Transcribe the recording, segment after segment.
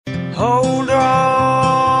hold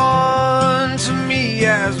on to me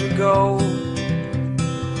as we go,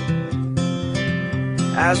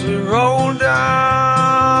 as we roll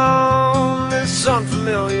down this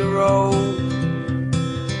unfamiliar road.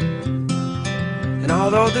 And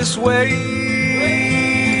although this wave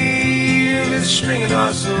is stringing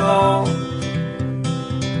us along,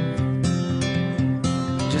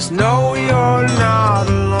 just know you're not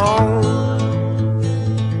alone,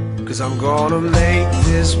 'cause I'm gonna make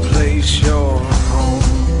this place your home.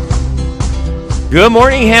 Good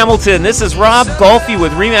morning, Hamilton. This is Rob Golfi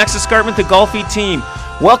with REMAX Escarpment, the Golfi Team.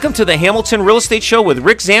 Welcome to the Hamilton Real Estate Show with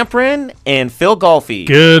Rick Zamprin and Phil Golfi.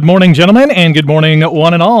 Good morning, gentlemen, and good morning,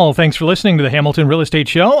 one and all. Thanks for listening to the Hamilton Real Estate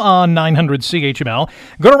Show on 900 CHML.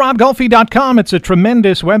 Go to robgolfi.com. It's a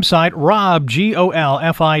tremendous website,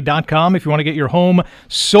 robgolfi.com. If you want to get your home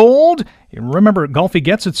sold, remember, Golfi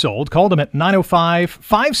gets it sold. Call them at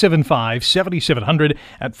 905-575-7700.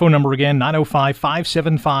 At phone number again,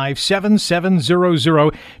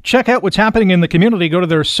 905-575-7700. Check out what's happening in the community. Go to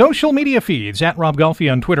their social media feeds, at Rob Golfi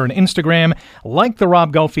on Twitter and Instagram. Like the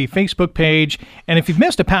Rob Golfi Facebook page. And if you've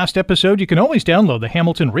missed a past episode, you can always download the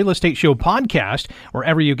Hamilton Real Estate Show podcast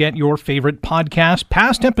wherever you get your favorite podcast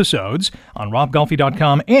past episodes on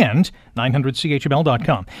robgolfi.com and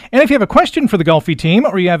 900chml.com. And if you have a question for the Golfi team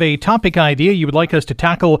or you have a topic idea you would like us to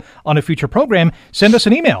tackle on a future program, send us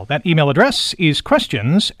an email. That email address is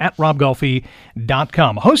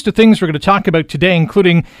questions@robgolfi.com. A host of things we're going to talk about today,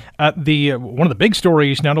 including one of the big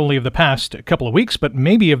stories, not only of the past couple of weeks, but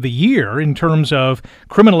maybe of the year in terms of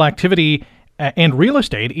criminal activity and real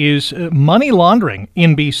estate, is money laundering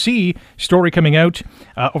in BC. Story coming out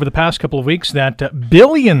over the past couple of weeks that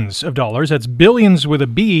billions of dollars, that's billions with a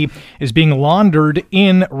B, is being laundered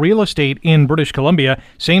in real estate in British Columbia.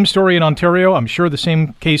 Same story in Ontario. I'm sure the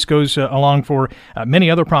same case goes along for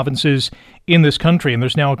many other provinces in this country, and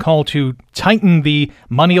there's now a call to tighten the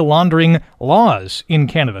money laundering laws in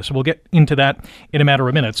Canada. So we'll get into that in a matter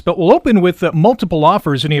of minutes. But we'll open with multiple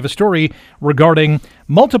offers, and you have a story regarding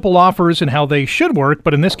multiple offers and how they should work,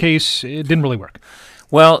 but in this case, it didn't really work.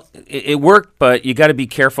 Well, it worked, but you got to be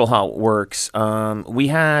careful how it works. We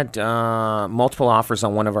had multiple offers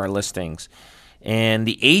on one of our listings, and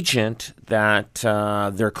the agent that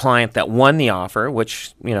their client that won the offer,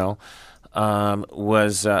 which,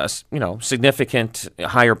 was significant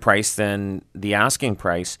higher price than the asking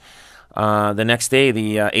price. The next day,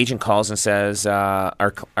 the agent calls and says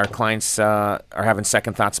our clients are having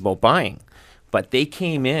second thoughts about buying, but they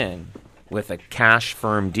came in with a cash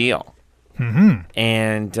firm deal,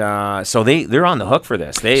 and so they're on the hook for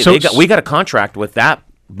this. We got a contract with that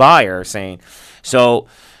buyer saying. So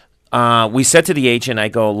we said to the agent, I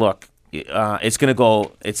go, look. It's gonna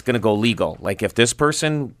go legal. Like if this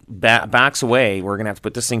person backs away, we're gonna have to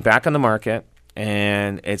put this thing back on the market,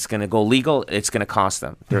 and it's gonna go legal. It's gonna cost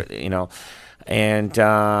them, and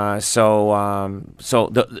so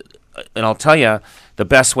and I'll tell you the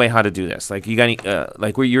best way how to do this. Like you got you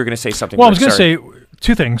were gonna say something. Well, I was gonna say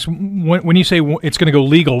two things. When you say it's gonna go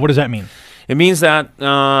legal, what does that mean? It means that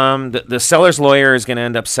the seller's lawyer is gonna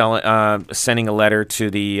end up sending a letter to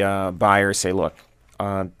the buyer, say, look.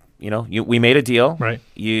 We made a deal. Right.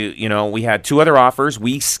 We had two other offers.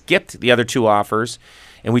 We skipped the other two offers,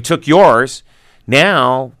 and we took yours.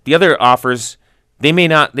 Now the other offers, they may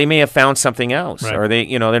have found something else, right. Or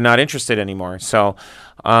they're not interested anymore. So,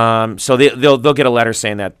 they'll get a letter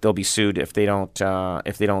saying that they'll be sued if they don't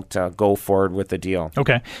go forward with the deal.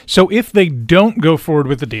 Okay. So if they don't go forward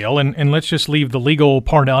with the deal, and let's just leave the legal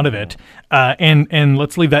part out of it, and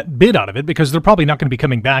let's leave that bid out of it because they're probably not going to be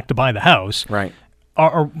coming back to buy the house. Right.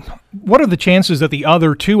 What are the chances that the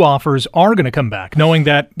other two offers are going to come back, knowing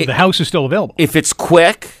that the house is still available? If it's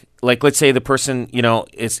quick, like let's say the person,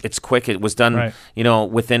 it's quick, it was done, right.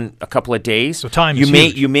 Within a couple of days. So time you is may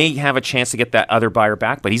huge. You may have a chance to get that other buyer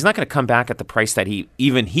back, but he's not going to come back at the price that he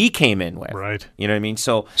came in with. Right. You know what I mean?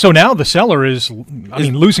 So now the seller is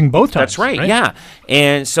losing both times. That's right. Yeah.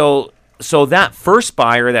 And so that first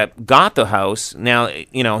buyer that got the house, now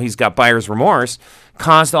he's got buyer's remorse,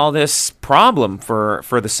 caused all this problem for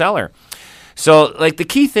the seller. So like the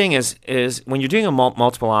key thing is when you're doing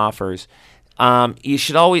multiple offers, you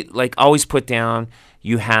should always put down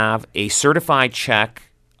you have a certified check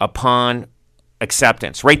upon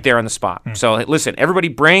acceptance right there on the spot. So listen, everybody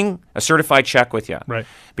bring a certified check with you. Right.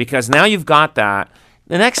 Because now you've got that.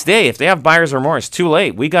 The next day, if they have buyer's remorse, too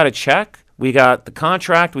late. We got a check, we got the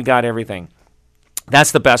contract, we got everything.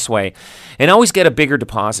 That's the best way. And always get a bigger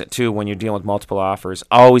deposit, too, when you're dealing with multiple offers.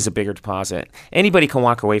 Always a bigger deposit. Anybody can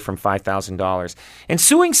walk away from $5,000. And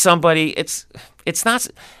suing somebody, it's not,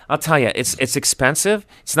 I'll tell you, it's expensive.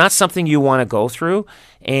 It's not something you want to go through.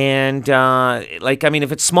 And,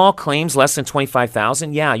 if it's small claims, less than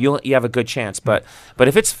 $25,000, yeah, you have a good chance. But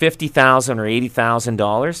if it's $50,000 or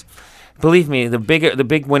 $80,000, believe me, the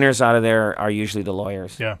big winners out of there are usually the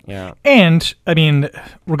lawyers. Yeah. And,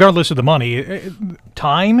 regardless of the money,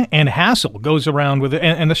 time and hassle goes around with it,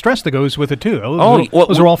 and the stress that goes with it, too.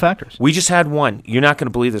 Those are all factors. We just had one. You're not going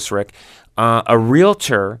to believe this, Rick. A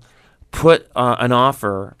realtor put an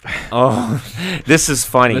offer. Oh, this is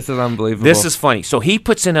funny. This is unbelievable. This is funny. So he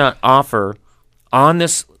puts in an offer on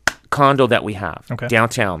this condo that we have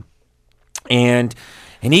downtown. And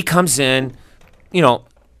he comes in,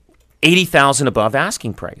 $80,000 above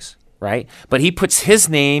asking price, right? But he puts his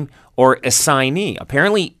name or assignee.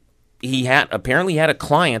 Apparently he had a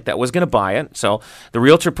client that was going to buy it, so the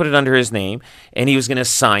realtor put it under his name, and he was going to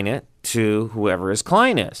assign it to whoever his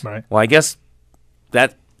client is. Right. Well, I guess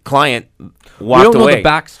that client walked away. We don't know the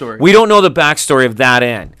backstory. We don't know the backstory of that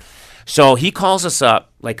end. So he calls us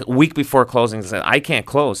up like a week before closing and said, I can't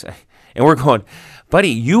close. And we're going, buddy,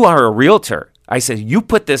 you are a realtor. I said, you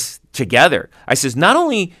put this together. I says, not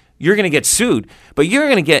only you're going to get sued, but you're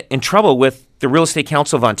going to get in trouble with the Real Estate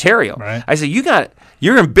Council of Ontario. Right. I said,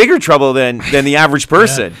 you're in bigger trouble than the average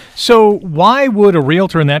person. Yeah. So why would a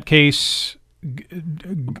realtor in that case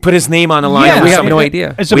put his name on the line? Yeah, we have no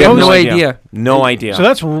idea. We have no idea. idea. No idea. So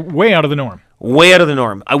that's way out of the norm. Way out of the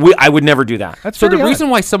norm. I would never do that. That's so the very reason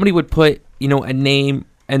odd. why somebody would put a name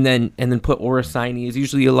and then put or assignee is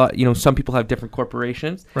usually a lot. Some people have different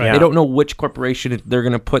corporations. Right. Yeah. They don't know which corporation they're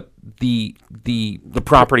going to put the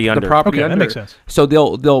property under. The property Okay, under. that makes sense. So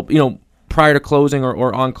they'll prior to closing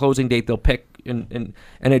or on closing date they'll pick and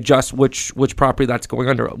adjust which property that's going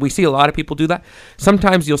under. We see a lot of people do that.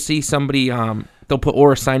 Sometimes you'll see somebody they'll put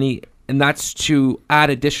or assignee, and that's to add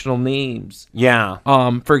additional names. Yeah.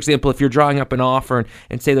 For example, if you're drawing up an offer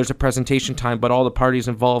and say there's a presentation time, but all the parties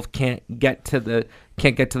involved can't get to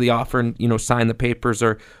the offer and sign the papers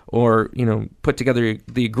or put together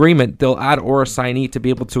the agreement, they'll add or assignee to be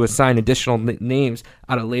able to assign additional names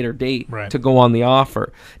at a later date to go on the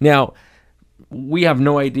offer. Now, we have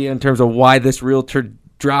no idea in terms of why this realtor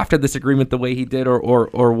drafted this agreement the way he did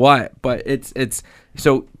or what, but it's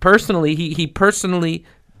so personally he personally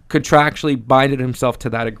contractually binded himself to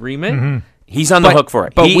that agreement. Mm-hmm. He's on the hook for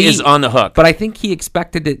it. He is on the hook. But I think he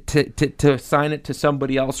expected it to assign it to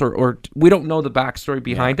somebody else, or we don't know the backstory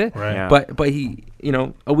behind it. Right. Yeah. But he,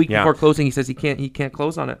 a week before closing, he says he can't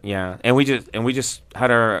close on it. Yeah, and we just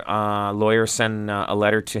had our lawyer send a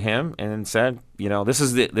letter to him and said, this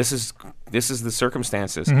is the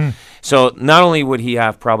circumstances. Mm-hmm. So not only would he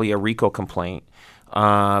have probably a RICO complaint,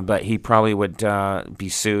 but he probably would be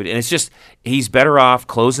sued. And it's just he's better off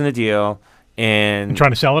closing the deal. And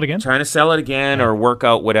trying to sell it again? Or work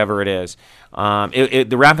out whatever it is.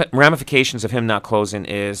 The ramifications of him not closing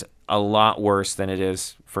is a lot worse than it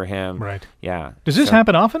is for him. Right. Yeah. Does this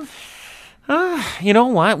happen often? You know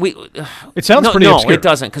what? It sounds pretty obscure. No, it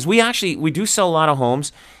doesn't, because we do sell a lot of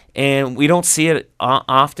homes, and we don't see it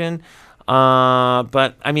often.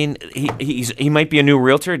 But I mean, he might be a new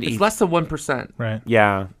realtor. It's less than 1%. Right.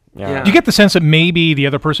 Yeah. Do you get the sense that maybe the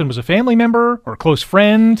other person was a family member or a close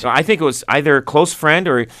friend? So I think it was either a close friend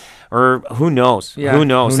or who knows? Yeah, who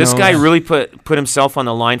knows? who This knows? guy really put himself on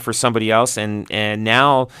the line for somebody else, and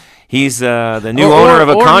now he's the new owner of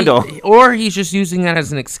a condo. Or he's just using that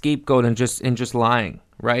as an scapegoat and just lying,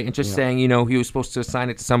 right? And just saying, he was supposed to assign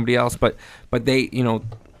it to somebody else, but they,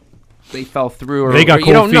 they fell through, or they got cold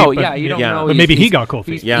you don't feet, know. but, You don't know. But maybe he got cold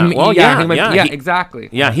feet. Exactly.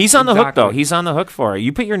 Yeah, he's on the hook though. He's on the hook for it.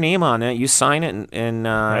 You put your name on it, you sign it, and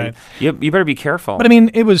Right. you better be careful. But I mean,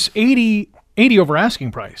 it was 80 over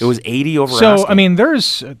asking price. It was 80 over so, asking. I mean,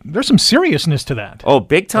 there's some seriousness to that. Oh,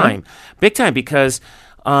 big time. Big time, because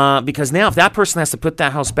now if that person has to put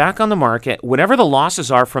that house back on the market, whatever the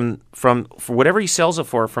losses are from for whatever he sells it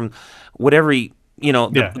for, from whatever he,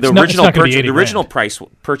 the original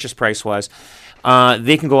purchase price was,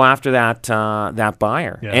 they can go after that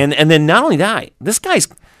buyer. Yeah. And then not only that,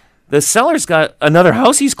 the seller's got another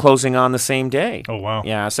house he's closing on the same day. Oh, wow.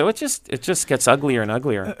 Yeah, so it just gets uglier and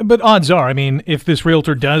uglier. But odds are, I mean, if this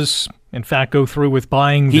realtor does in fact go through with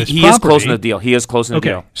buying this property, he is closing the deal. He is closing the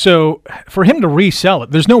deal. So for him to resell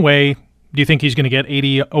it, there's no way. Do you think he's going to get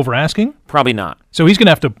 80 over asking? Probably not. So he's going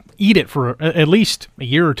to have to eat it for at least a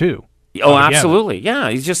year or two. Oh, absolutely.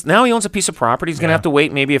 Yeah, now he owns a piece of property. He's going to have to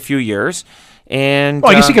wait maybe a few years. And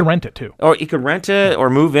I guess he could rent it too. Or he could rent it or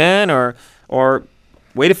move in or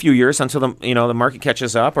wait a few years until the market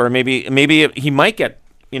catches up, or maybe he might get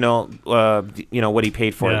what he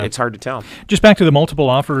paid for it. It's hard to tell. Just back to the multiple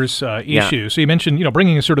offers issue. So you mentioned,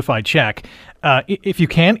 bringing a certified check. If you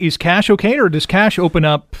can, is cash okay, or does cash open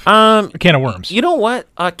up a can of worms? You know what?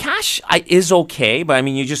 Cash is okay, but I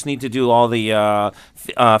mean, you just need to do all the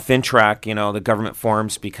FinTrack, the government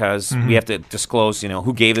forms, because we have to disclose,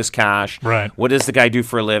 who gave this cash, right? What does the guy do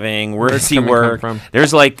for a living? Where does he work?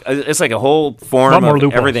 There's it's like a whole form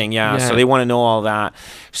of everything. Yeah, so they want to know all that.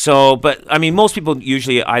 So, but I mean, most people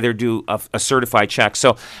usually either do a certified check.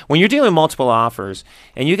 So when you're dealing with multiple offers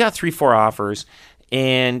and you got 3-4 offers,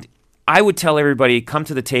 and I would tell everybody, come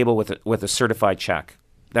to the table with a certified check.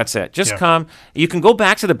 That's it. Just come. You can go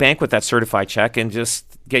back to the bank with that certified check and just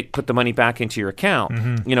put the money back into your account,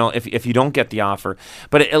 if you don't get the offer.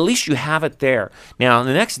 But at least you have it there. Now,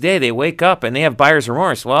 the next day they wake up and they have buyer's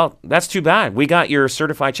remorse. Well, that's too bad. We got your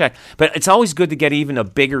certified check. But it's always good to get even a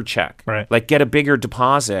bigger check. Right. Like get a bigger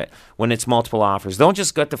deposit when it's multiple offers. Don't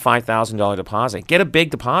just get the $5,000 deposit. Get a big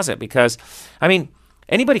deposit, because, I mean,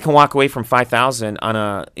 anybody can walk away from $5,000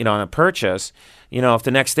 on a purchase. If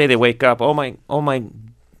the next day they wake up, oh my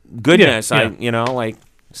goodness,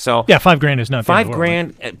 So yeah, $5,000 is not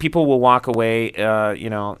 $5,000. People will walk away.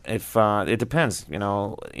 If it depends.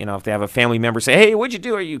 If they have a family member say, "Hey, what'd you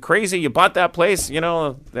do? Are you crazy? You bought that place?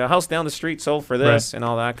 The house down the street sold for this," and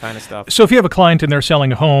all that kind of stuff. So if you have a client and they're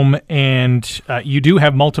selling a home and you do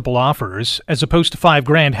have multiple offers, as opposed to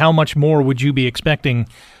 $5,000, how much more would you be expecting?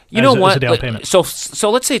 As a down payment? So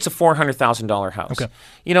let's say it's a $400,000 house. Okay.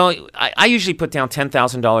 I usually put down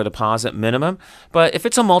 $10,000 deposit minimum, but if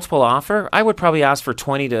it's a multiple offer, I would probably ask for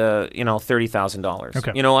 $20,000 to $30,000.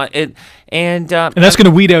 Okay. And that's going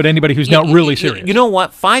to weed out anybody who's not really serious. You know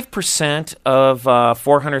what? 5% of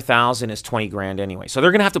 $400,000 is $20,000 anyway. So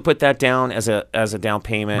they're going to have to put that down as a down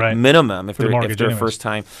payment minimum if they're first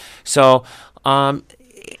time. So.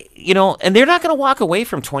 And they're not going to walk away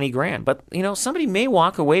from $20,000, but somebody may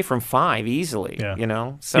walk away from $5,000 easily.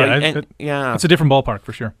 Yeah. So it's a different ballpark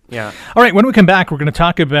for sure. Yeah. All right. When we come back, we're going to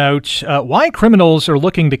talk about why criminals are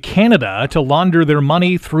looking to Canada to launder their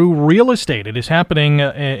money through real estate. It is happening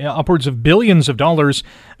upwards of billions of dollars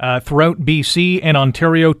throughout BC and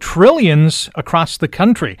Ontario, trillions across the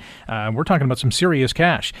country. We're talking about some serious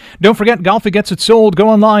cash. Don't forget, Golfi gets it sold. Go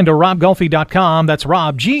online to robgolfi.com. That's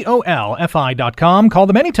Rob, GOLFI.com. Call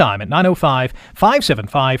them anytime at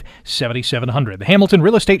 905-575-7700. The Hamilton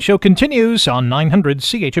Real Estate Show continues on 900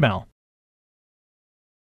 CHML.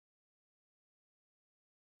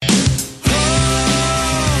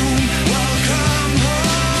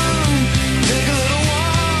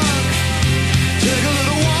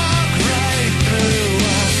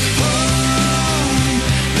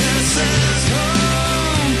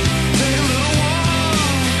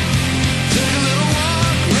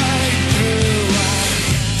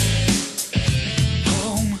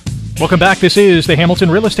 Welcome back. This is the Hamilton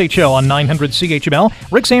Real Estate Show on 900 CHML.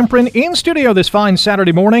 Rick Samprin in studio this fine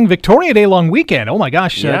Saturday morning. Victoria Day long weekend. Oh my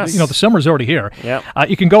gosh. Yes. The summer's already here. Yep.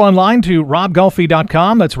 You can go online to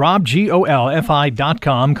robgolfi.com. That's Rob,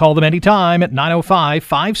 GOLFI.com. Call them anytime at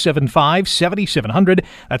 905-575-7700.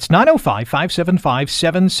 That's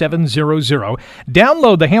 905-575-7700.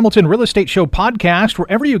 Download the Hamilton Real Estate Show podcast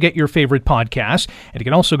wherever you get your favorite podcasts. And you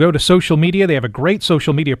can also go to social media. They have a great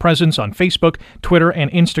social media presence on Facebook, Twitter, and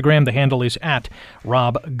Instagram. The handle is at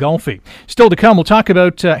Rob Golfi. Still to come, we'll talk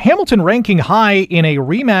about Hamilton ranking high in a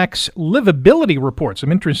REMAX Liveability Report. Some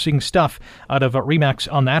interesting stuff out of REMAX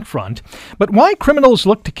on that front. But why criminals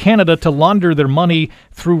look to Canada to launder their money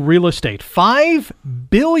through real estate. $5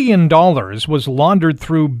 billion was laundered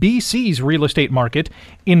through BC's real estate market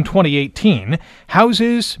in 2018.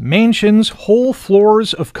 Houses, mansions, whole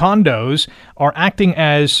floors of condos are acting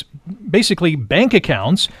as basically bank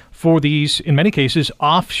accounts for these, in many cases,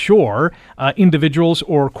 offshore individuals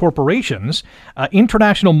or corporations.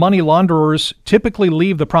 International money launderers typically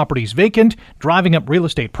leave the properties vacant, driving up real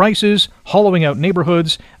estate prices, hollowing out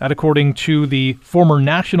neighborhoods, that according to the former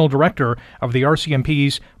national director of the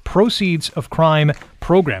RCMP's Proceeds of Crime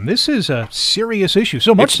program. This is a serious issue,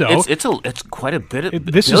 so much it's quite a bit of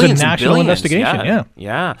this is a national investigation.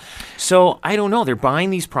 Yeah. So I don't know. They're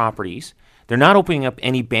buying these properties. They're not opening up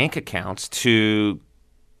any bank accounts to.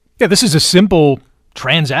 Yeah, this is a simple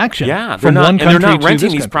transaction. Yeah, from one country and they're not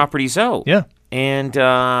renting these country. properties out. Yeah, and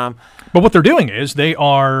but what they're doing is they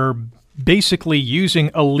are basically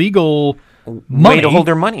using illegal money way to hold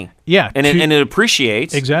their money. Yeah, and it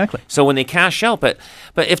appreciates exactly. So when they cash out, but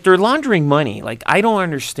if they're laundering money, like I don't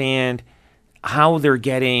understand how they're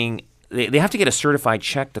getting. They have to get a certified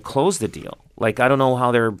check to close the deal. Like I don't know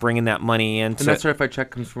how they're bringing that money in. And that certified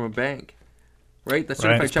check comes from a bank. right? The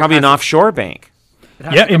certified check Probably an offshore bank.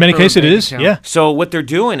 Yeah, in many cases it is. Yeah. So what they're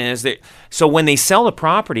doing is so when they sell the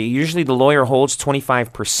property, usually the lawyer holds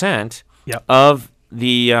 25% of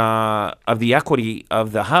the equity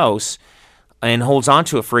of the house and holds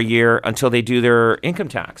onto it for a year until they do their income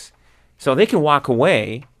tax. So they can walk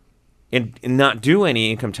away and not do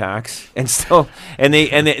any income tax, and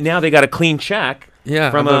now they got a clean check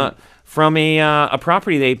from a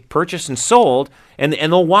property they purchased and sold, and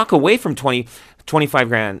they'll walk away from 25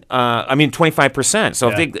 grand. 25%.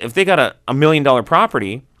 So if they got a $1 million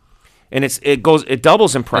property, and it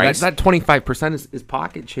doubles in price. That 25% is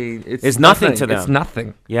pocket change. It's nothing to them. It's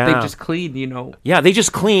nothing. Yeah. They just cleaned, Yeah, they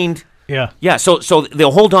just cleaned. Yeah. Yeah. So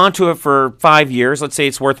they'll hold on to it for 5 years. Let's say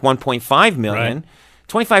it's worth $1.5 million. Right.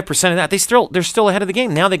 25% of that, they're still ahead of the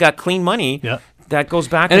game. Now they got clean money. Yeah. That goes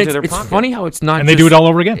back And into their it's pocket. funny how it's not And they do it all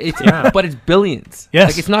over again. But it's billions. Yes.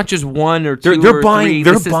 Like, it's not just one or two They're or buying.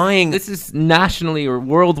 three. This is nationally or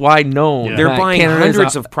worldwide known. Yeah. They're that buying Canada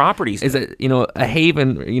hundreds of properties. Is a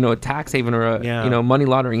haven, a tax haven or a money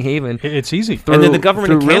laundering haven. It's easy. And then the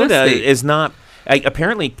government of through real Canada estate. is not.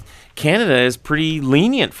 Apparently, Canada is pretty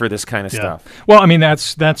lenient for this kind of stuff. Well, I mean,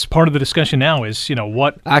 that's part of the discussion now is,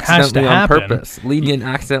 what has to Accidentally on happen. purpose. Lenient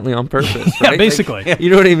accidentally on purpose. Yeah, right? basically. You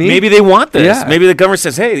know what I mean? Maybe they want this. Yeah. Maybe the government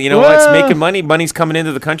says, "Hey, what? It's Well- making money. Money's coming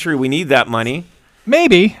into the country. We need that money."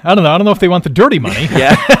 Maybe. I don't know. I don't know if they want the dirty money.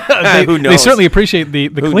 Yeah. Who knows? They certainly appreciate the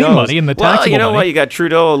Who clean knows? money and the Well, taxable you know money. what? You got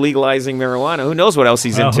Trudeau legalizing marijuana. Who knows what else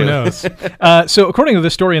he's Well, into? who knows? So according to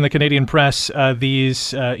this story in the Canadian press,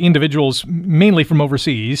 these individuals, mainly from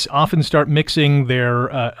overseas, often start mixing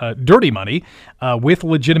their dirty money with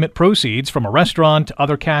legitimate proceeds from a restaurant,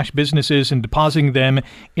 other cash businesses, and depositing them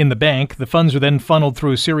in the bank. The funds are then funneled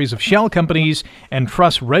through a series of shell companies and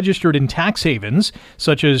trusts registered in tax havens,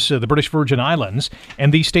 such as the British Virgin Islands.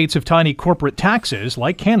 And these states of tiny corporate taxes,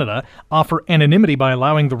 like Canada, offer anonymity by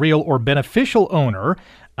allowing the real or beneficial owner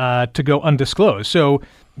to go undisclosed. So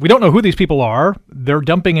we don't know who these people are. They're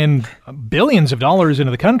dumping in billions of dollars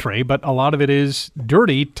into the country, but a lot of it is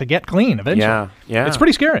dirty to get clean eventually. Yeah. It's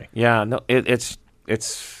pretty scary. Yeah, no, it's.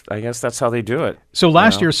 I guess that's how they do it. So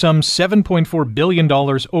last year, some $7.4 billion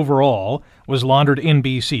overall was laundered in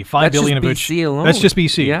BC. $5 billion of which alone. that's just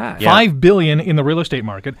BC. Yeah. $5 billion in the real estate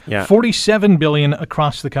market. Yeah. $47 billion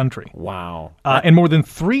across the country. Wow. And more than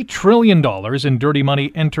 $3 trillion in dirty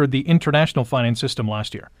money entered the international finance system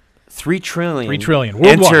last year. $3 trillion. $3 trillion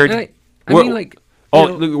worldwide. Entered. I mean, like,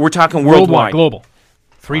 we're talking worldwide. global.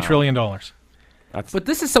 $3 trillion. But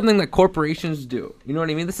this is something that corporations do. You know what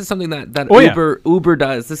I mean? This is something that Oh, yeah. Uber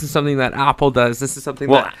does. This is something that Apple does. This is something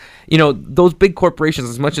Well, that those big corporations,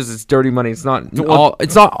 as much as it's dirty money, it's not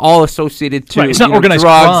all associated to Right, it's not organized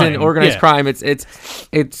drugs crime. and organized Yeah. crime.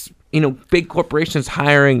 It's big corporations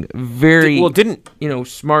hiring very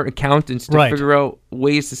smart accountants to Right. figure out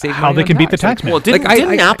ways to save How money they on can beat the tax. tax man. Well, didn't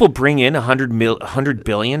I- Apple bring in $100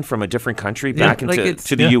 billion from a different country back like into it's-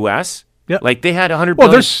 to the Yeah. U.S.? Yeah. Like they had $100 Well,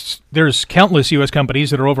 billion. there's countless U.S.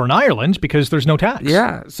 companies that are over in Ireland because there's no tax.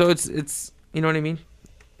 Yeah, so it's you know what I mean.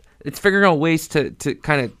 It's figuring out ways to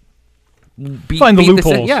kind of Find the beat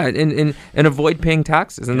loopholes. and avoid paying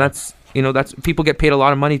taxes, and that's people get paid a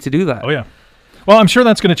lot of money to do that. Oh, yeah. Well, I'm sure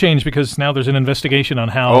that's going to change because now there's an investigation on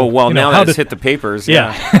how. Oh well, now how that's to, hit the papers.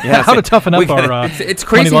 Yeah, Yeah. how to toughen up our. It's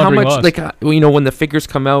crazy money how laundering much laws. when the figures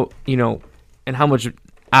come out, and how much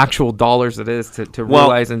actual dollars it is to Well-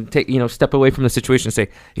 realize and take step away from the situation and say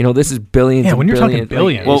this is billions. Yeah, and when you're talking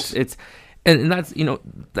billions, billions. it's and that's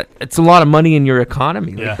it's a lot of money in your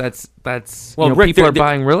economy. Yeah. Like that's Well, Rick, people they're- are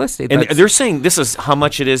buying real estate. And That's- they're saying this is how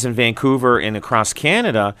much it is in Vancouver and across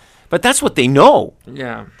Canada, but that's what they know.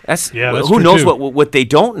 yeah. That's Who true, knows too. what they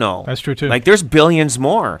don't know. That's true, too. Like there's billions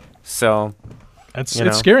more. So It's You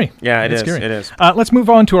know? scary. Yeah, It's is. scary. It is. Let's move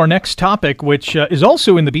on to our next topic, which is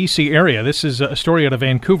also in the BC area. This is a story out of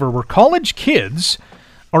Vancouver where college kids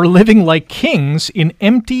are living like kings in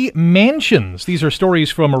empty mansions. These are stories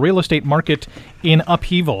from a real estate market in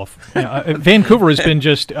upheaval. Vancouver has been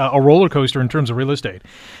just a roller coaster in terms of real estate.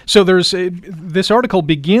 So there's this article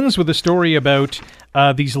begins with a story about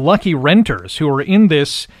these lucky renters who are in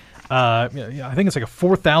this, I think it's like a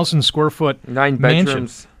 4,000 square foot 9 mansion.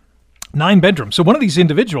 bedrooms. 9 bedrooms. So one of these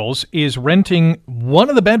individuals is renting one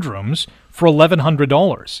of the bedrooms for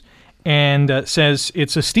 $1,100 and says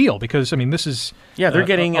it's a steal because, this is they're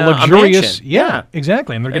getting a luxurious. mansion. Yeah,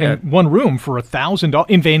 exactly. And they're getting Yeah. one room for $1,000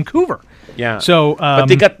 in Vancouver. Yeah. So, but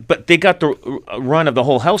they got the run of the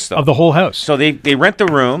whole house though. of the whole house. So they rent the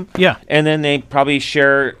room. Yeah. And then they probably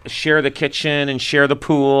share the kitchen and share the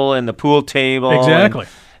pool and the pool table. Exactly.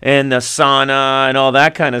 and the sauna and all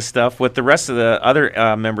that kind of stuff with the rest of the other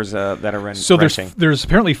members that are renting. So there's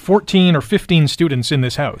apparently 14 or 15 students in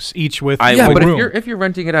this house, each with but room. if you're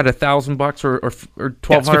renting it at $1,000 or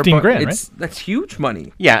 $1,200, it's 15 grand, right? That's huge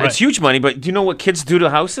money. Yeah, Right. it's huge money, but do you know what kids do to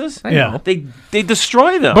houses? I know. They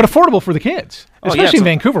destroy them. But affordable for the kids, especially in so-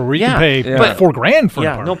 Vancouver, where you can pay but- $4,000 for an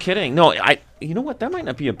Yeah, apartment. no kidding. No, You know what? That might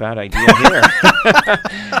not be a bad idea here.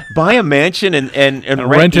 Buy a mansion and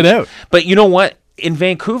rent it out. But you know what? In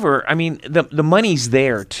Vancouver, I mean, the money's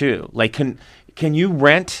there too. Like, can you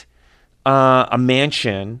rent a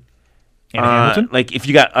mansion? In Hamiton? Like, if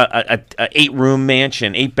you got a 8-room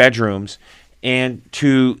mansion, 8 bedrooms, and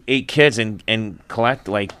to 8 kids, and collect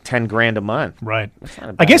like $10,000 a month. Right. That's not a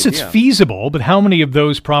I bad guess it's idea. feasible, but how many of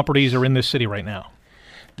those properties are in this city right now?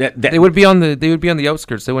 They would be on the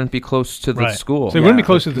outskirts. They wouldn't be close to the Right. school. So they wouldn't be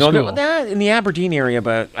close to the school. That in the Aberdeen area,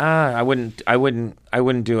 but I wouldn't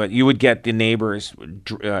do it. You would get the neighbors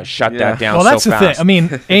shut that down. Well, that's so the fast. thing. I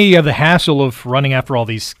mean, you have the hassle of running after all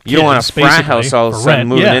these kids. You don't want a frat basically, house all of a for sudden rent.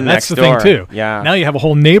 moving in that's next the door. thing, too. Yeah. Now you have a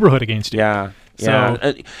whole neighborhood against you. Yeah. So-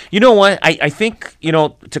 Yeah. You know what? I think,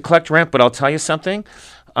 to collect rent, but I'll tell you something.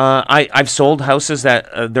 I've sold houses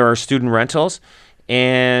that there are student rentals,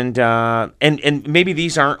 and maybe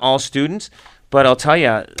these aren't all students, but I'll tell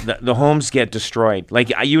you, the homes get destroyed.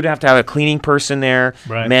 Like, you'd have to have a cleaning person there,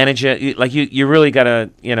 Right. manage it. You really got to,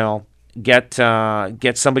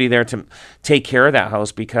 get somebody there to take care of that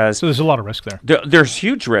house, because So there's a lot of risk there. there's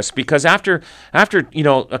huge risk, because after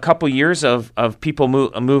a couple years of people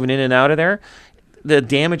moving in and out of there, the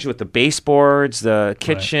damage with the baseboards, the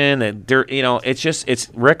kitchen, the dirt, it's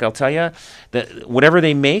Rick, I'll tell you, that whatever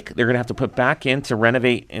they make, they're going to have to put back in to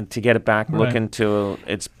renovate and to get it back looking to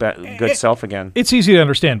its good self again. It's easy to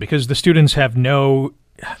understand because the students have no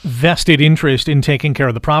vested interest in taking care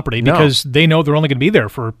of the property No. because they know they're only going to be there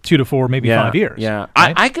for 2 to 4, maybe 5 years. Yeah.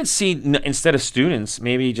 right? I could see, instead of students,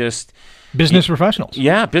 maybe just... Business professionals.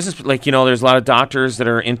 Yeah, business. Like, there's a lot of doctors that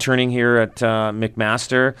are interning here at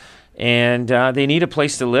McMaster, and they need a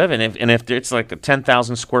place to live. And if it's like a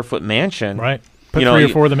 10,000 square foot mansion, Right. Put 3 or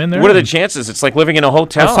 4 of them in there. What are the chances? It's like living in a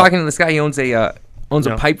hotel. I was talking to this guy. He owns a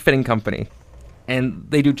pipe fitting company, and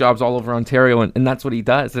they do jobs all over Ontario. And that's what he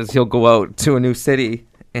does. Is he'll go out to a new city,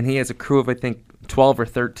 and he has a crew of, I think, 12 or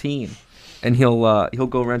 13. And he'll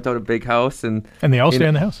go rent out a big house, and And they all stay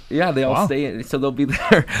in the house. Yeah, they all Wow. stay in. So they'll be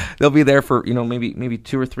there. They'll be there for maybe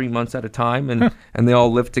 2 or 3 months at a time, and they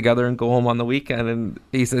all live together and go home on the weekend. And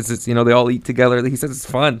he says it's they all eat together. He says it's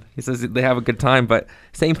fun. He says they have a good time. But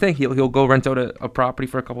same thing. He'll go rent out a property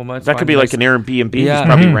for a couple of months. That could find be a like nice- an Airbnb. Yeah. He's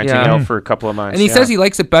probably Mhm. renting Yeah. out for a couple of months. And he yeah. says he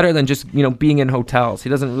likes it better than just being in hotels. He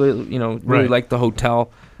doesn't really really Right. like the hotel.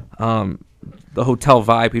 The hotel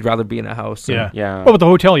vibe. He'd rather be in a house. Yeah. Yeah. Well, with the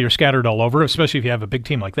hotel, you're scattered all over, especially if you have a big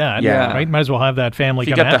team like that. Yeah. Right? Might as well have that family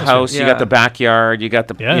You kind got of the house, you Yeah. got the backyard, you got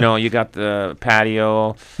the Yeah. you got the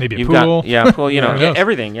patio, Maybe a you've pool. Got, pool, Yeah, who knows?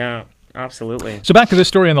 everything. Yeah, absolutely. So back to this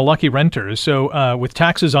story on the lucky renters. So with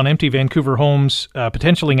taxes on empty Vancouver homes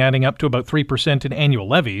potentially adding up to about 3% in annual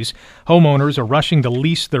levies, homeowners are rushing to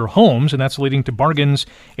lease their homes, and that's leading to bargains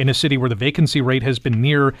in a city where the vacancy rate has been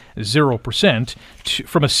near 0%.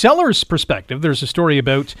 From a seller's perspective, there's a story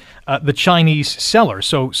about the Chinese seller.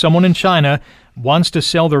 So someone in China wants to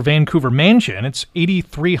sell their Vancouver mansion. It's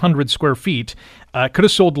 8,300 square feet. Could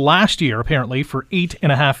have sold last year, apparently, for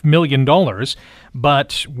 $8.5 million.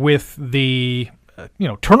 But with the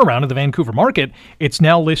turnaround of the Vancouver market, it's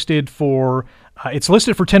now listed for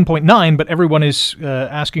 10.9, but everyone is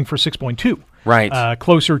asking for 6.2. Right.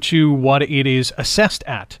 Closer to what it is assessed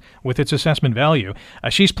at with its assessment value.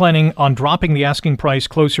 She's planning on dropping the asking price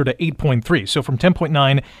closer to 8.3. So from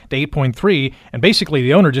 10.9 to 8.3. And basically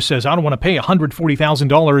the owner just says, I don't want to pay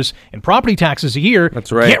 $140,000 in property taxes a year.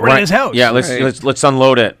 That's right. Get rid of this house. Yeah, let's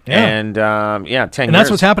unload it. Yeah. And 10 years. And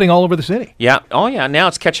that's what's happening all over the city. Yeah. Oh yeah. Now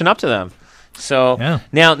it's catching up to them. So Yeah.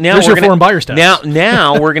 now There's we're your gonna, foreign buyer stats.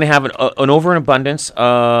 Now we're going to have an overabundance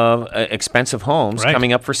of expensive homes Right.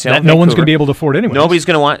 coming up for sale. That in no one's going Vancouver. to be able to afford anyway. Nobody's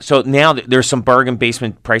going to want. So now there's some bargain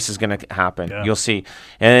basement prices going to happen. Yeah. You'll see,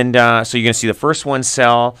 and so you're going to see the first one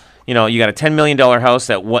sell. You got a $10 million house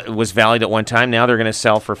that was valued at one time. Now they're going to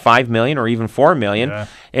sell for $5 million or even $4 million, Yeah.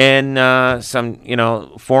 and some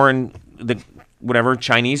foreign whatever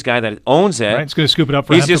Chinese guy that owns it. Right, it's going to scoop it up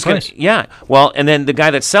for He's half the just going price. to, yeah. Well, and then the guy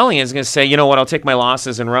that's selling it is going to say, you know what, I'll take my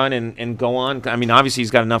losses and run and go on. I mean, obviously he's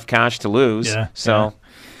got enough cash to lose. Yeah, So,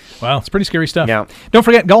 Wow, it's pretty scary stuff. Yeah. Don't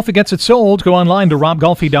forget, Golfi gets it sold. Go online to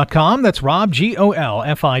robgolfi.com. That's Rob,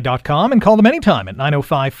 Golfi.com, and call them anytime at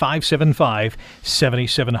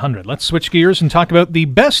 905-575-7700. Let's switch gears and talk about the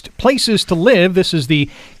best places to live. This is the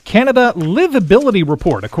Canada Liveability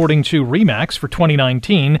Report. According to REMAX for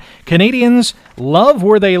 2019, Canadians love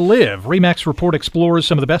where they live. REMAX report explores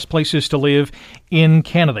some of the best places to live in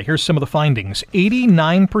Canada. Here's some of the findings.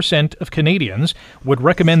 89% of Canadians would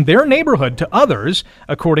recommend their neighborhood to others,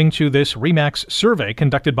 according to this REMAX survey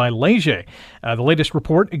conducted by Leger. The latest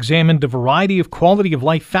report examined a variety of quality of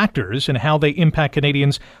life factors and how they impact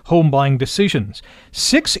Canadians' home buying decisions.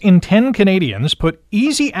 6 in 10 Canadians put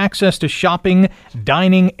easy access to shopping,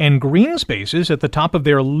 dining, and green spaces at the top of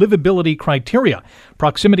their livability criteria.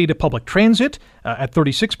 Proximity to public transit at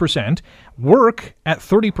 36%, work at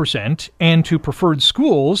 30%, and to preferred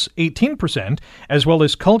schools, 18%, as well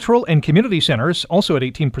as cultural and community centers, also at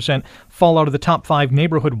 18%, fall out of the top 5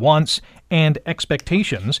 neighborhood wants and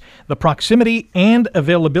expectations. The proximity and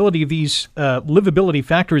availability of these livability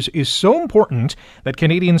factors is so important that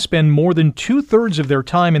Canadians spend more than 2/3 of their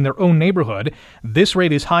time in their own neighborhood. This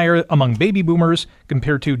rate is higher among baby boomers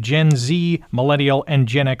compared to Gen Z, Millennial, and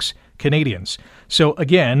Gen X Canadians. So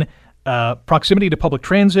again, proximity to public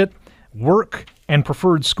transit, work, and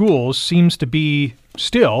preferred schools seems to be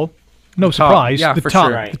still, no surprise, the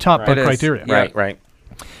top criteria. Right.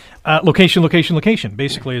 Location,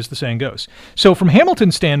 basically, as the saying goes. So from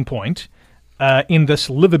Hamilton's standpoint, in this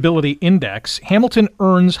livability index, Hamilton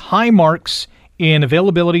earns high marks in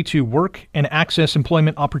availability to work and access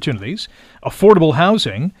employment opportunities, affordable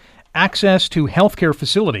housing, access to healthcare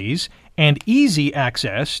facilities, and easy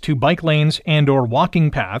access to bike lanes and or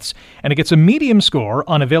walking paths. And it gets a medium score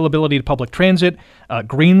on availability to public transit,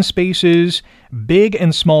 green spaces, big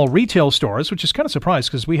and small retail stores, which is kind of surprised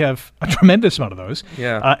because we have a tremendous amount of those.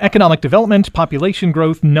 Yeah. Economic development, population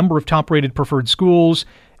growth, number of top-rated preferred schools,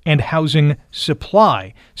 and housing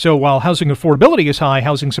supply. So while housing affordability is high,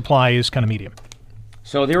 housing supply is kind of medium.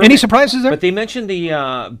 So there were Any surprises there? But they mentioned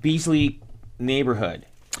the Beasley neighborhood.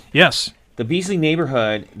 Yes. The Beasley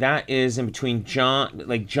neighborhood, that is in between John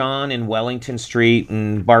and Wellington Street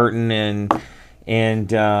and Barton and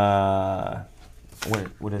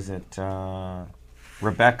what is it?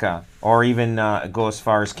 Rebecca, or even go as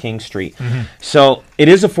far as King Street. Mm-hmm. So it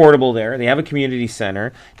is affordable there. They have a community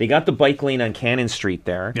center. They got the bike lane on Cannon Street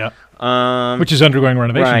there. Yeah. Which is undergoing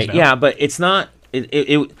renovations right, now. Yeah, but it's not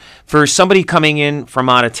it for somebody coming in from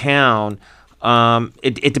out of town.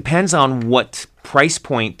 It depends on what price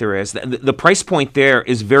point there is. The price point there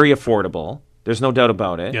is very affordable. There's no doubt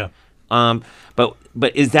about it. Yeah.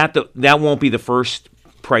 But is that that won't be the first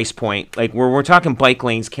price point? Like we're talking bike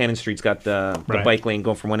lanes. Cannon Street's got the bike lane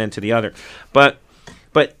going from one end to the other. But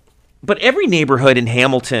every neighborhood in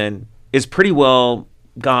Hamilton is pretty well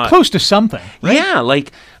got close to something. Right? Yeah.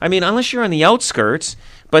 Like I mean, unless you're on the outskirts.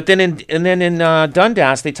 But then in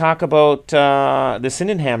Dundas, they talk about the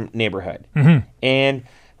Sydenham neighborhood, and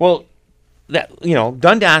well, that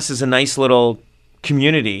Dundas is a nice little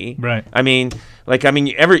community, right? I mean,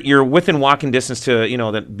 you're within walking distance to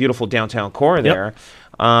the beautiful downtown core there.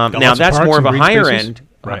 Now that's more of a higher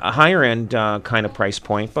end, kind of price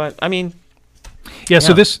point, but I mean. Yeah,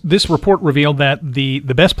 so this report revealed that the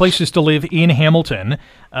best places to live in Hamilton,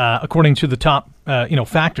 according to the top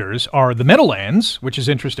factors, are the Meadowlands, which is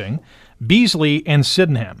interesting, Beasley, and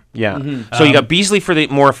Sydenham. Yeah. Mm-hmm. So you got Beasley for the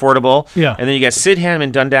more affordable, yeah, and then you got Sydenham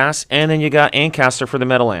and Dundas, and then you got Ancaster for the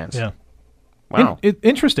Meadowlands. Yeah. Wow.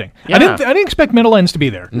 Interesting. Yeah. I didn't expect Meadowlands to be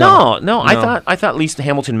there. No. I thought at least the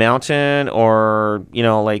Hamilton Mountain or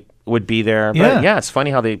would be there. But yeah, it's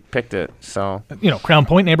funny how they picked it. So Crown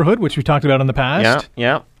Point neighborhood, which we talked about in the past.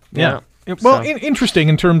 Yeah. Well, interesting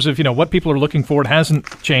in terms of what people are looking for. It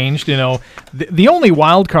hasn't changed. The only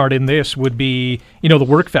wild card in this would be the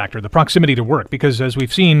work factor, the proximity to work, because as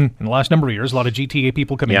we've seen in the last number of years, a lot of GTA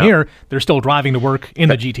people coming here, they're still driving to work in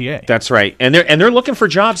the GTA. That's right, and they're looking for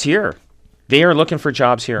jobs here. They are looking for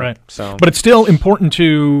jobs here. Right. So, but it's still important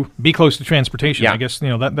to be close to transportation. Yeah. I guess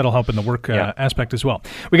that'll help in the work aspect as well.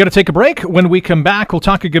 We got to take a break. When we come back, we'll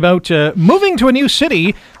talk about moving to a new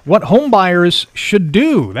city, what home buyers should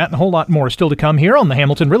do. That and a whole lot more still to come here on the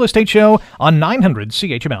Hamilton Real Estate Show on 900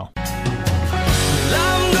 CHML.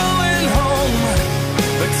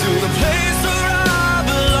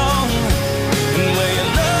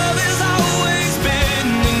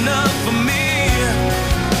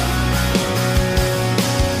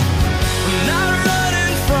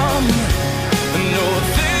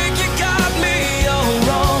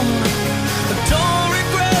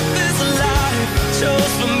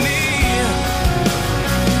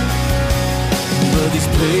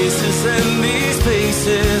 And these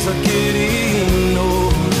places are getting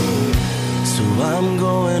old, so I'm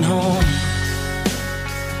going home.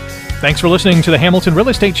 Thanks for listening to the Hamilton Real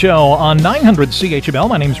Estate Show on 900 CHML.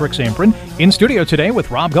 My name is Rick Samprin. In studio today with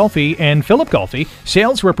Rob Golfi and Philip Golfi,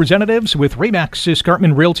 sales representatives with REMAX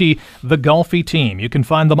Escarpment Realty, the Golfi Team. You can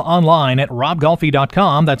find them online at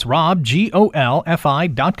robgolfi.com. That's Rob,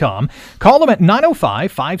 Golfi.com. Call them at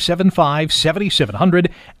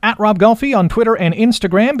 905-575-7700. At Rob Golfi on Twitter and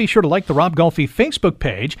Instagram. Be sure to like the Rob Golfi Facebook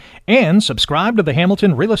page and subscribe to the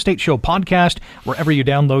Hamilton Real Estate Show podcast wherever you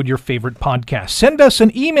download your favorite podcast. Send us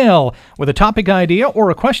an email with a topic idea or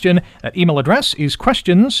a question. That email address is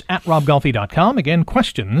questions@robgolfi.com. Again,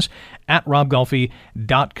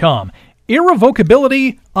 questions@robgolfi.com.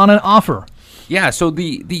 Irrevocability on an offer. Yeah, so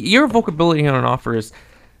the irrevocability on an offer is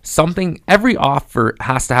something, every offer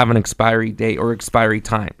has to have an expiry date or expiry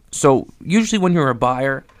time. So usually when you're a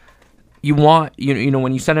buyer, you want, you know,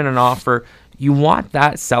 when you send in an offer, you want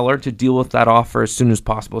that seller to deal with that offer as soon as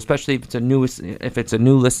possible, especially if it's a new listing, if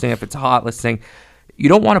it's a hot listing. You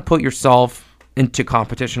don't want to put yourself into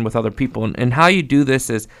competition with other people. And how you do this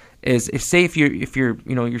is if you're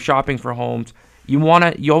you're shopping for homes, you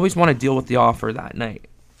always want to deal with the offer that night.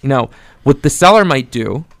 You know, what the seller might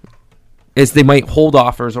do is they might hold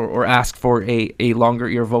offers or ask for a longer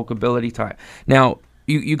irrevocability time. Now,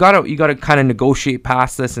 you gotta kind of negotiate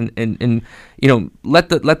past this and let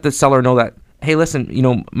the seller know that, hey,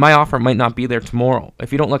 listen, my offer might not be there tomorrow.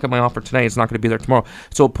 If you don't look at my offer tonight, it's not going to be there tomorrow.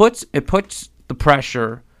 So it puts the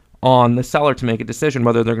pressure on the seller to make a decision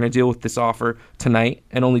whether they're going to deal with this offer tonight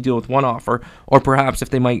and only deal with one offer, or perhaps if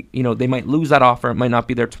they might lose that offer, it might not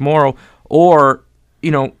be there tomorrow, or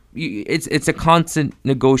it's a constant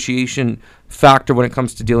negotiation factor when it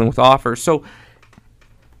comes to dealing with offers. So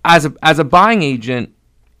as a buying agent,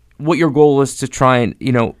 what your goal is to try and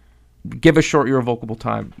give a short irrevocable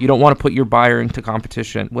time. You don't want to put your buyer into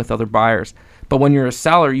competition with other buyers. But when you're a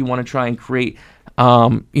seller, you want to try and create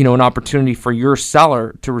an opportunity for your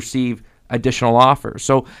seller to receive additional offers.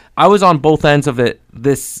 So I was on both ends of it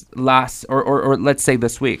this last, or let's say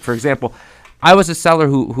this week. For example, I was a seller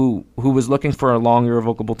who was looking for a long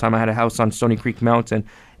irrevocable time. I had a house on Stony Creek Mountain.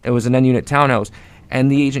 It was an n-unit townhouse.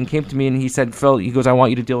 And the agent came to me and he said, Phil, he goes, I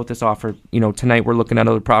want you to deal with this offer. Tonight we're looking at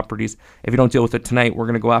other properties. If you don't deal with it tonight, we're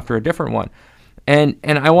going to go after a different one. And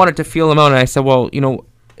I wanted to feel him out. And I said, well,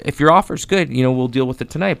 if your offer's good, we'll deal with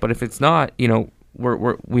it tonight. But if it's not,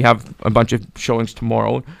 we have a bunch of showings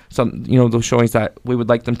tomorrow. Some, those showings that we would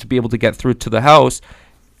like them to be able to get through to the house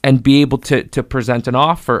and be able to present an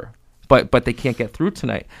offer, but they can't get through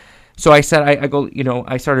tonight. So I said,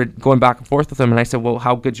 I started going back and forth with him, and I said, well,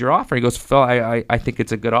 how good's your offer? He goes, Phil, I think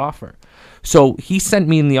it's a good offer. So he sent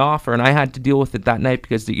me in the offer, and I had to deal with it that night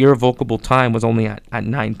because the irrevocable time was only at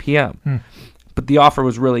 9 p.m. But the offer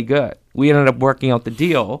was really good. We ended up working out the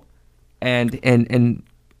deal, and it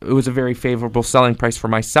was a very favorable selling price for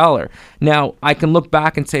my seller. Now, I can look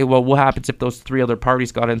back and say, well, what happens if those three other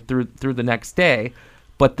parties got in through the next day?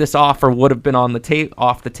 But this offer would have been on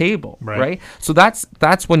off the table, right? So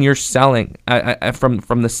that's when you're selling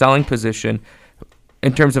from the selling position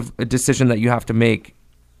in terms of a decision that you have to make,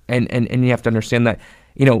 and you have to understand that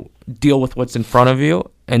deal with what's in front of you.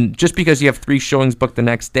 And just because you have 3 showings booked the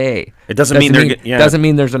next day, it doesn't mean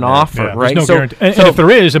there's an offer, right? There's no guarantee. And if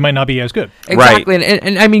there is, it might not be as good. Exactly. Right.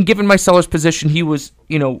 And I mean, given my seller's position, he was,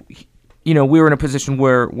 we were in a position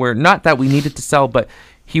where not that we needed to sell, but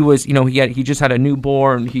he was, he just had a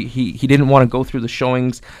newborn. He didn't want to go through the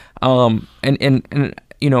showings, and it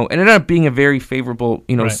ended up being a very favorable,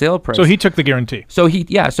 sale price. So he took the guarantee. So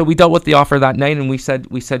we dealt with the offer that night, and we said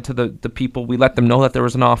to the people, we let them know that there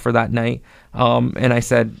was an offer that night. And I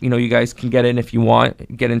said, you guys can get in if you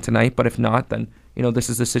want, get in tonight, but if not, then this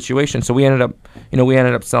is the situation. So we ended up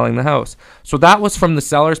selling the house. So that was from the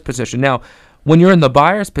seller's position. Now, when you're in the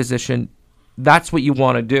buyer's position, that's what you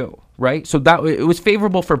want to do, right? So that it was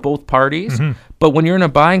favorable for both parties. Mm-hmm. But when you're in a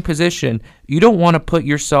buying position, you don't want to put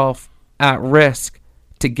yourself at risk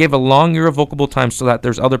to give a long irrevocable time so that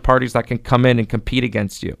there's other parties that can come in and compete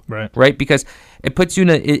against you, right? Because it puts you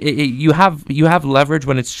in you have leverage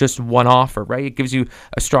when it's just one offer, right? It gives you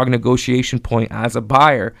a strong negotiation point as a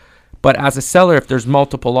buyer. But as a seller, if there's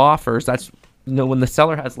multiple offers, that's when the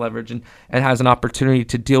seller has leverage and has an opportunity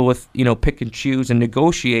to deal with, pick and choose and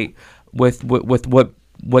negotiate with what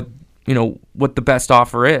the best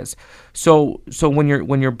offer is. So when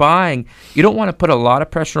you're buying, you don't want to put a lot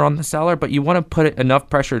of pressure on the seller, but you want to put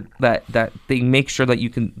enough pressure that they make sure that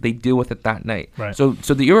they deal with it that night. Right. So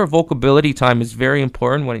the irrevocability time is very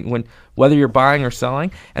important when whether you're buying or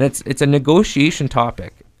selling, and it's a negotiation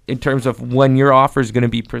topic in terms of when your offer is going to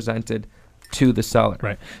be presented to the seller.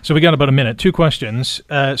 Right. So we got about a minute. 2 questions.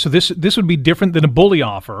 So this would be different than a bully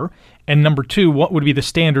offer. And number 2, what would be the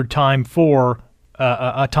standard time for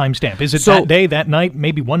a timestamp? Is it that day, that night,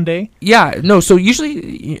 maybe one day? Yeah, no. So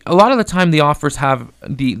usually, a lot of the time, the offers have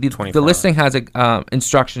the listing has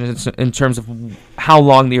instructions in terms of how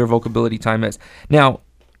long the irrevocability time is. Now,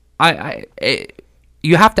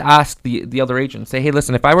 you have to ask the other agent. Say, hey,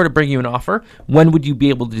 listen, if I were to bring you an offer, when would you be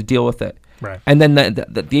able to deal with it? Right. And then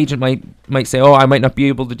the agent might say, oh, I might not be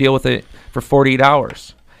able to deal with it for 48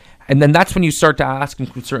 hours. And then that's when you start to ask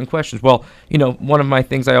certain questions. Well, one of my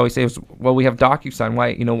things I always say is, well, we have DocuSign.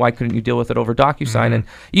 Why couldn't you deal with it over DocuSign? And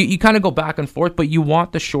you kind of go back and forth, but you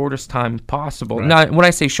want the shortest time possible. Right. Now, when I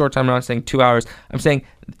say short time, I'm not saying 2 hours. I'm saying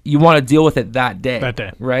you want to deal with it that day. That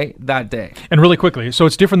day. Right? That day. And really quickly, so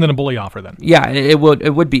it's different than a bully offer then? Yeah, it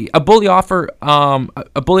would be. A bully offer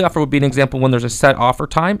would be an example when there's a set offer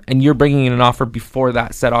time and you're bringing in an offer before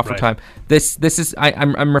that set offer time. This is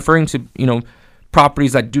I'm referring to,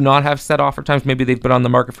 properties that do not have set offer times. Maybe they've been on the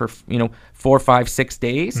market for 4, 5, 6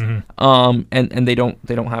 days, and they don't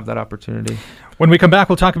have that opportunity. When we come back,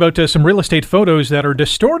 we'll talk about some real estate photos that are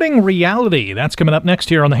distorting reality. That's coming up next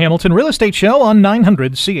here on the Hamilton Real Estate Show on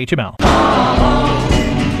 900 CHML.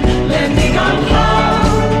 Let me go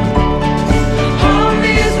home. Home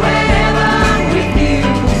is wherever I'm with you.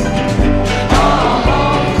 Oh,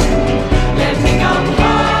 let me go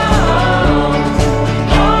home.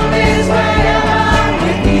 Home is wherever I'm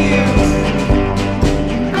with you.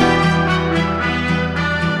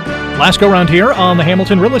 Last go round here on the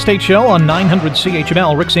Hamilton Real Estate Show on 900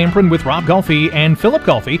 CHML. Rick Zamprin with Rob Golfi and Philip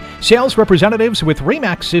Golfi, sales representatives with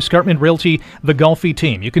REMAX Escarpment Realty, the Golfi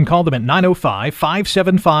Team. You can call them at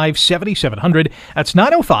 905-575-7700. That's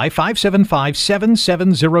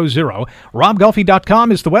 905-575-7700.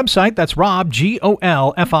 RobGolfi.com is the website. That's Rob,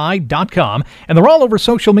 Golfi.com. And they're all over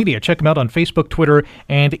social media. Check them out on Facebook, Twitter,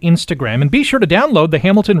 and Instagram. And be sure to download the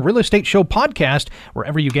Hamilton Real Estate Show podcast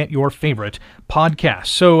wherever you get your favorite podcasts.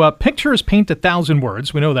 So pictures paint 1,000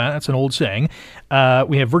 words. We know that. That's an old saying.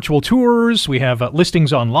 We have virtual tours. We have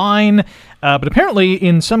listings online. But apparently,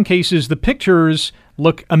 in some cases, the pictures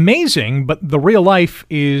look amazing, but the real life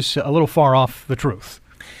is a little far off the truth.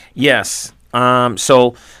 Yes.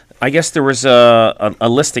 So I guess there was a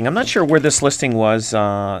listing. I'm not sure where this listing was,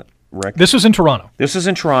 Rick. This was in Toronto. This is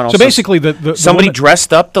in Toronto. So basically, the somebody woman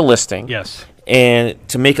dressed up the listing. Yes. And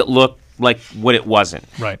to make it look like what it wasn't.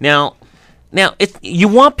 Right. Now, you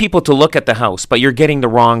want people to look at the house, but you're getting the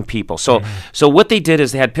wrong people. So what they did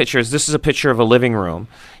is they had pictures. This is a picture of a living room,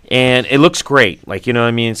 and it looks great. Like,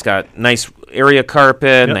 it's got nice area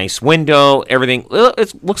carpet, nice window, everything.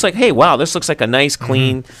 It looks like, hey, wow, this looks like a nice,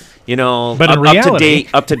 clean, but in reality,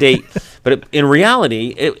 up to date. But in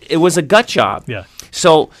reality, it was a gut job. Yeah.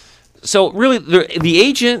 So really, the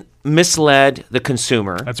agent misled the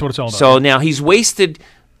consumer. That's what it's all about. So now he's wasted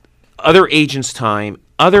other agents' time,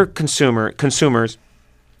 other consumers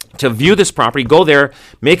to view this property, go there,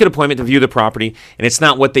 make an appointment to view the property, and it's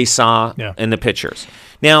not what they saw in the pictures.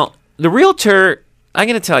 Now, the realtor, I'm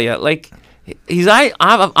going to tell you, he's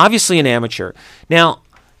obviously an amateur. Now,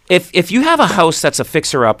 if you have a house that's a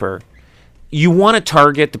fixer-upper, you want to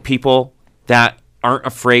target the people that aren't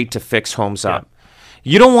afraid to fix homes up.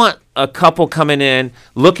 You don't want a couple coming in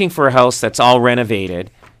looking for a house that's all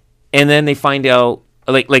renovated, and then they find out,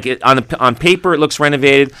 on paper it looks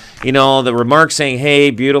renovated, the remarks saying, hey,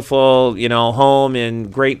 beautiful, home in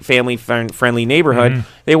great family friendly neighborhood.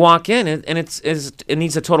 They walk in and it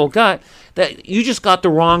needs a total gut. That you just got the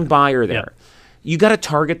wrong buyer there. You got to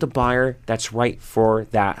target the buyer that's right for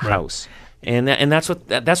that house. And that's what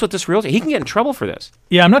this realtor, he can get in trouble for this.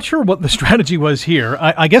 Yeah, I'm not sure what the strategy was here.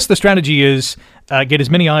 I guess the strategy is get as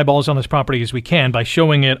many eyeballs on this property as we can by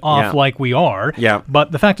showing it off like we are. Yeah.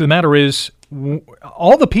 But the fact of the matter is,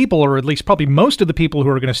 all the people, or at least probably most of the people who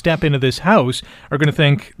are going to step into this house, are going to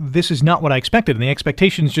think this is not what I expected, and the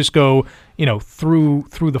expectations just go, through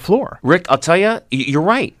the floor. Rick, I'll tell you, you're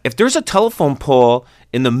right. If there's a telephone pole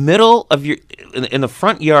in the middle of in the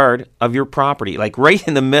front yard of your property, like right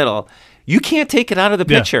in the middle, you can't take it out of the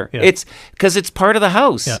picture. It's because it's part of the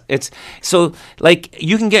house. It's so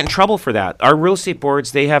you can get in trouble for that. Our real estate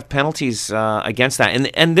boards, they have penalties against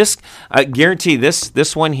that. And this, I guarantee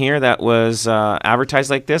this one here that was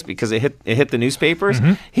advertised like this because it hit the newspapers.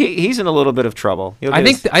 He's in a little bit of trouble. I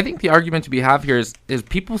think the argument to be have here is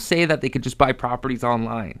people say that they could just buy properties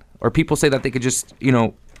online, or people say that they could just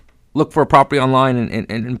look for a property online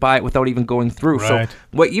and buy it without even going through. Right.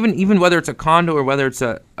 So even whether it's a condo or whether it's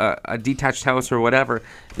a detached house or whatever,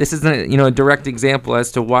 this is a direct example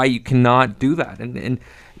as to why you cannot do that. And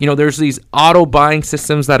there's these auto buying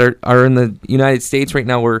systems that are in the United States right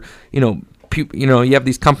now where you have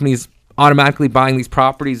these companies automatically buying these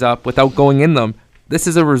properties up without going in them. this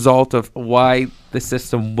is a result of why the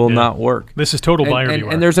system will not work. This is total buyer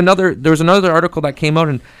beware. And there's another article that came out,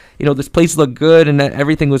 and this place looked good and that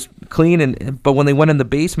everything was clean, but when they went in the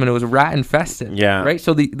basement, it was rat infested. Yeah. Right.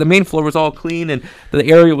 So the main floor was all clean and the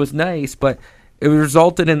area was nice, but it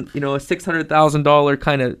resulted in a $600,000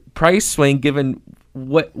 kind of price swing given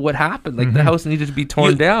what happened. Like the house needed to be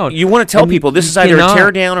torn down. You want to tell people this is either a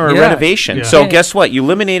tear down or a renovation. Yeah. So guess what? You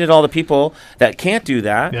eliminated all the people that can't do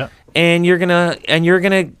that. Yeah. And you're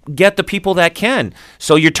gonna get the people that can.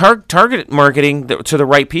 So you're target marketing to the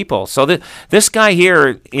right people. So this guy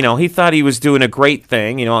here, he thought he was doing a great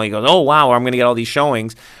thing. He goes, "Oh wow, I'm gonna get all these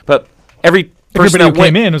showings." But everybody who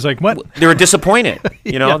came in was like, "What?" They were disappointed.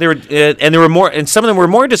 They were, and there were more, and some of them were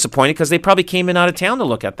more disappointed because they probably came in out of town to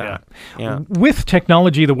look at that. Yeah. With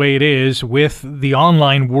technology the way it is, with the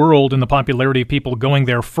online world and the popularity of people going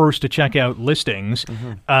there first to check out listings,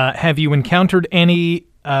 have you encountered any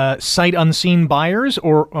sight unseen buyers,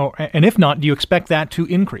 or and if not, do you expect that to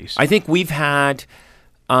increase? I think we've had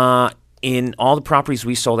in all the properties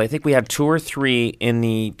we sold, I think we had 2 or 3 in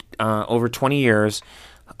the over 20 years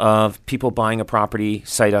of people buying a property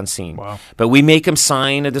sight unseen. Wow. But we make them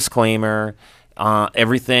sign a disclaimer,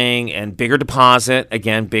 everything, and bigger deposits.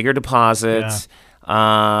 Because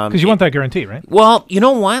you want that guarantee, right? Well, you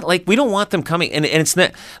know what? Like, we don't want them coming, and it's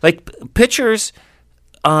not like pictures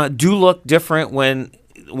do look different when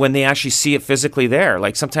they actually see it physically there.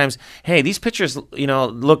 Like sometimes, hey, these pictures,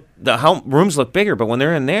 look, rooms look bigger, but when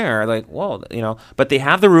they're in there, like, whoa, but they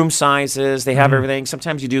have the room sizes, they have everything.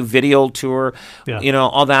 Sometimes you do video tour,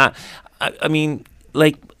 all that. I mean,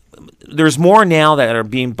 like, there's more now that are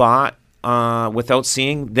being bought without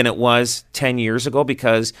seeing than it was 10 years ago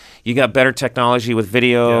because you got better technology with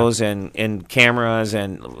videos and cameras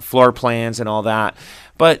and floor plans and all that.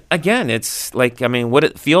 But again, it's like, I mean, what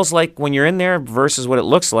it feels like when you're in there versus what it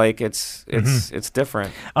looks like, it's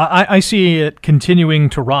different. I see it continuing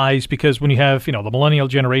to rise because when you have, the millennial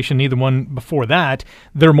generation, either one before that,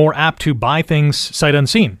 they're more apt to buy things sight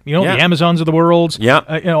unseen. The Amazons of the world,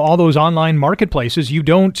 all those online marketplaces, you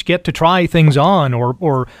don't get to try things on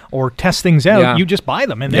or test things out. Yeah. You just buy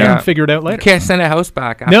them and then figure it out later. You can't send a house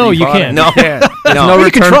back after No, you you bought can't. it. No, there's no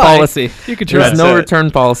return policy. You could try. There's no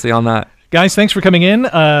return policy on that. Guys, thanks for coming in.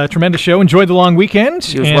 Tremendous show. Enjoyed the long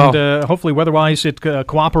weekend. You as and hopefully weather-wise it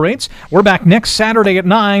cooperates. We're back next Saturday at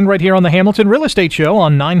 9 right here on the Hamilton Real Estate Show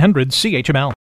on 900 CHML.